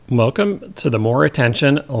Welcome to the More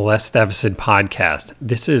Attention, Less Deficit podcast.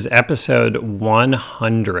 This is episode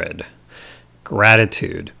 100,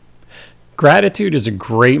 Gratitude. Gratitude is a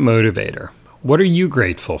great motivator. What are you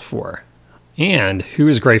grateful for? And who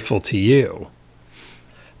is grateful to you?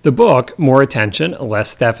 The book, More Attention,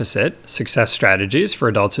 Less Deficit, Success Strategies for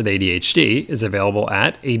Adults with ADHD, is available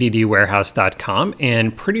at addwarehouse.com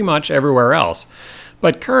and pretty much everywhere else,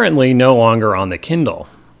 but currently no longer on the Kindle.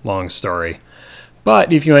 Long story.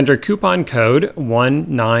 But if you enter coupon code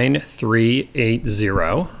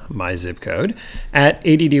 19380, my zip code, at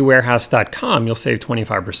addwarehouse.com, you'll save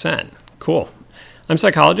 25%. Cool. I'm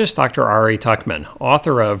psychologist Dr. Ari Tuckman,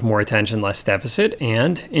 author of More Attention, Less Deficit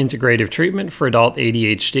and Integrative Treatment for Adult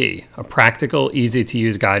ADHD, a practical,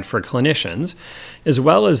 easy-to-use guide for clinicians, as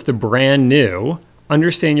well as the brand new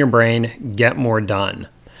Understand Your Brain, Get More Done,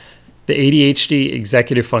 the ADHD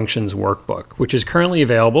Executive Functions Workbook, which is currently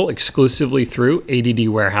available exclusively through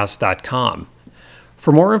addwarehouse.com.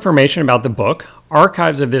 For more information about the book,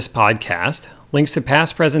 archives of this podcast, links to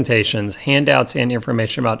past presentations, handouts, and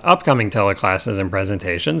information about upcoming teleclasses and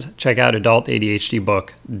presentations, check out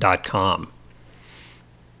adultadhdbook.com.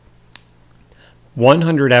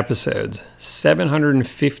 100 episodes,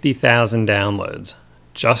 750,000 downloads,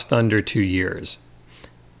 just under 2 years.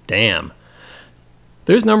 Damn.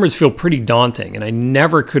 Those numbers feel pretty daunting, and I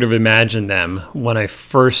never could have imagined them when I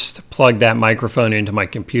first plugged that microphone into my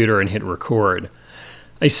computer and hit record.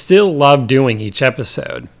 I still love doing each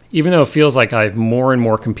episode, even though it feels like I have more and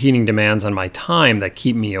more competing demands on my time that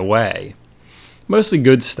keep me away. Mostly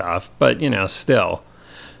good stuff, but still.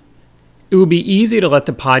 It would be easy to let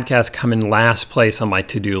the podcast come in last place on my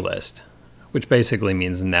to-do list, which basically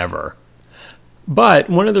means never. But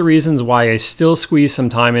one of the reasons why I still squeeze some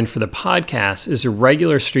time in for the podcast is a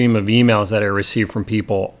regular stream of emails that I receive from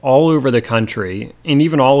people all over the country and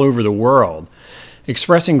even all over the world,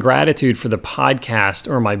 expressing gratitude for the podcast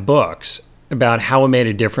or my books about how it made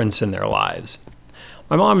a difference in their lives.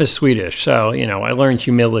 My mom is Swedish, so, I learned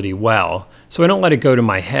humility well, so I don't let it go to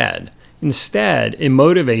my head. Instead, it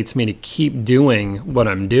motivates me to keep doing what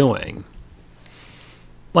I'm doing.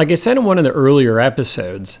 Like I said in one of the earlier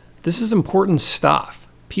episodes, this is important stuff.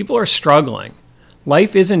 People are struggling.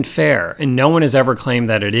 Life isn't fair, and no one has ever claimed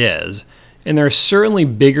that it is. And there are certainly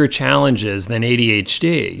bigger challenges than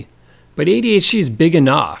ADHD. But ADHD is big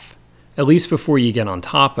enough, at least before you get on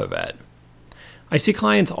top of it. I see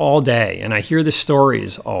clients all day, and I hear the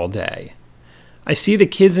stories all day. I see the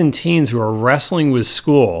kids and teens who are wrestling with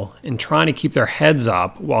school and trying to keep their heads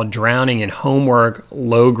up while drowning in homework,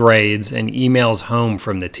 low grades, and emails home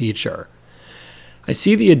from the teacher. I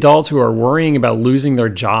see the adults who are worrying about losing their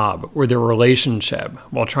job or their relationship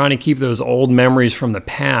while trying to keep those old memories from the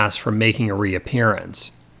past from making a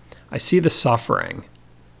reappearance. I see the suffering.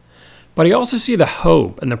 But I also see the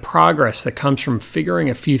hope and the progress that comes from figuring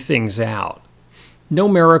a few things out. No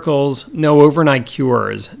miracles, no overnight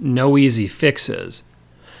cures, no easy fixes,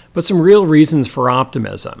 but some real reasons for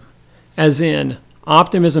optimism, as in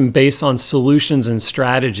optimism based on solutions and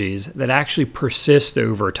strategies that actually persist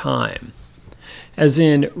over time. As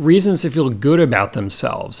in, reasons to feel good about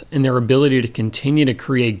themselves and their ability to continue to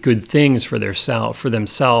create good things for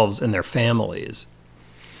themselves and their families.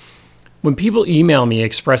 When people email me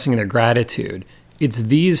expressing their gratitude, it's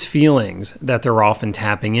these feelings that they're often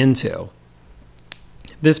tapping into.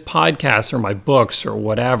 This podcast or my books or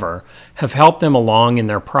whatever have helped them along in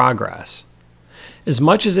their progress. As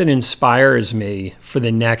much as it inspires me for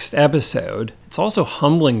the next episode, it's also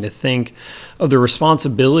humbling to think of the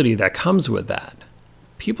responsibility that comes with that.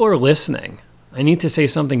 People are listening. I need to say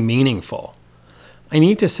something meaningful. I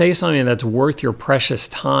need to say something that's worth your precious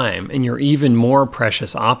time and your even more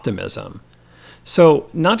precious optimism.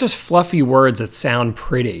 So, not just fluffy words that sound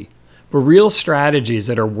pretty, but real strategies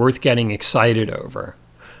that are worth getting excited over,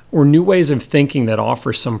 or new ways of thinking that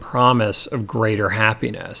offer some promise of greater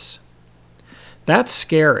happiness. That's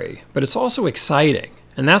scary, but it's also exciting,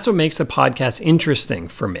 and that's what makes the podcast interesting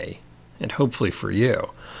for me, and hopefully for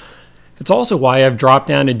you. It's also why I've dropped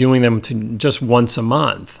down to doing them to just once a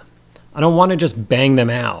month. I don't want to just bang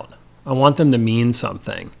them out. I want them to mean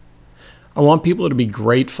something. I want people to be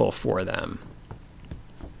grateful for them.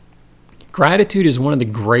 Gratitude is one of the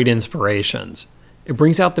great inspirations. It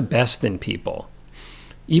brings out the best in people.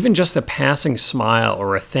 Even just a passing smile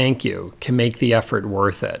or a thank you can make the effort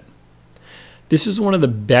worth it. This is one of the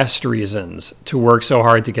best reasons to work so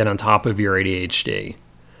hard to get on top of your ADHD,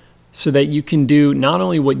 so that you can do not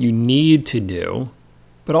only what you need to do,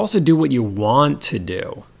 but also do what you want to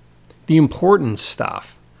do. The important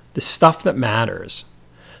stuff, the stuff that matters,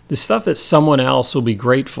 the stuff that someone else will be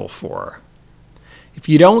grateful for. If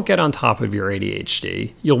you don't get on top of your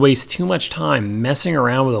ADHD, you'll waste too much time messing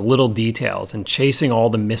around with the little details and chasing all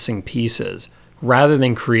the missing pieces rather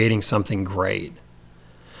than creating something great.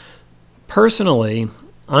 Personally,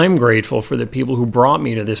 I'm grateful for the people who brought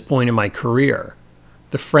me to this point in my career,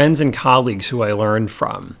 the friends and colleagues who I learned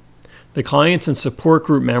from, the clients and support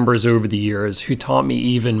group members over the years who taught me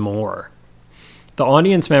even more, the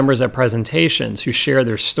audience members at presentations who share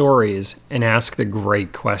their stories and ask the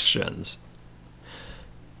great questions.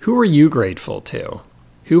 Who are you grateful to?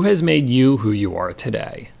 Who has made you who you are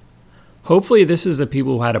today? Hopefully this is the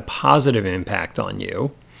people who had a positive impact on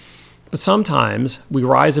you, but sometimes we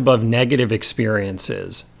rise above negative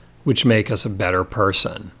experiences, which make us a better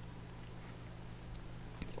person.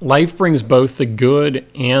 Life brings both the good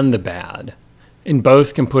and the bad, and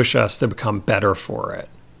both can push us to become better for it.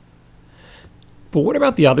 But what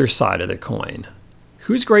about the other side of the coin?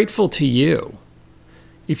 Who's grateful to you?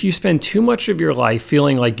 If you spend too much of your life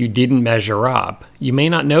feeling like you didn't measure up, you may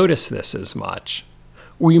not notice this as much,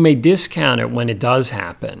 or you may discount it when it does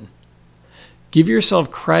happen. Give yourself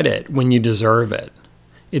credit when you deserve it.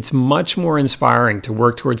 It's much more inspiring to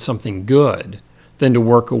work towards something good than to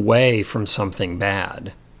work away from something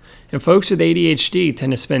bad. And folks with ADHD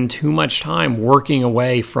tend to spend too much time working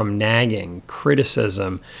away from nagging,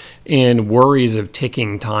 criticism, and worries of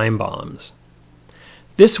ticking time bombs.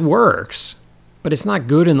 This works, but it's not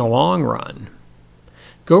good in the long run.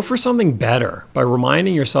 Go for something better by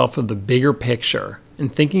reminding yourself of the bigger picture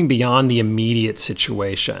and thinking beyond the immediate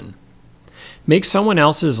situation. Make someone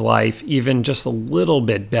else's life even just a little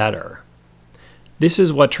bit better. This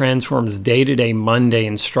is what transforms day-to-day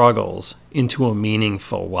mundane struggles into a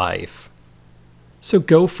meaningful life. So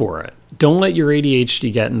go for it. Don't let your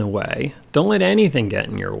ADHD get in the way. Don't let anything get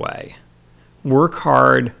in your way. Work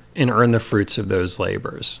hard and earn the fruits of those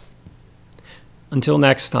labors. Until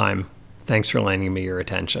next time, thanks for lending me your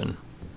attention.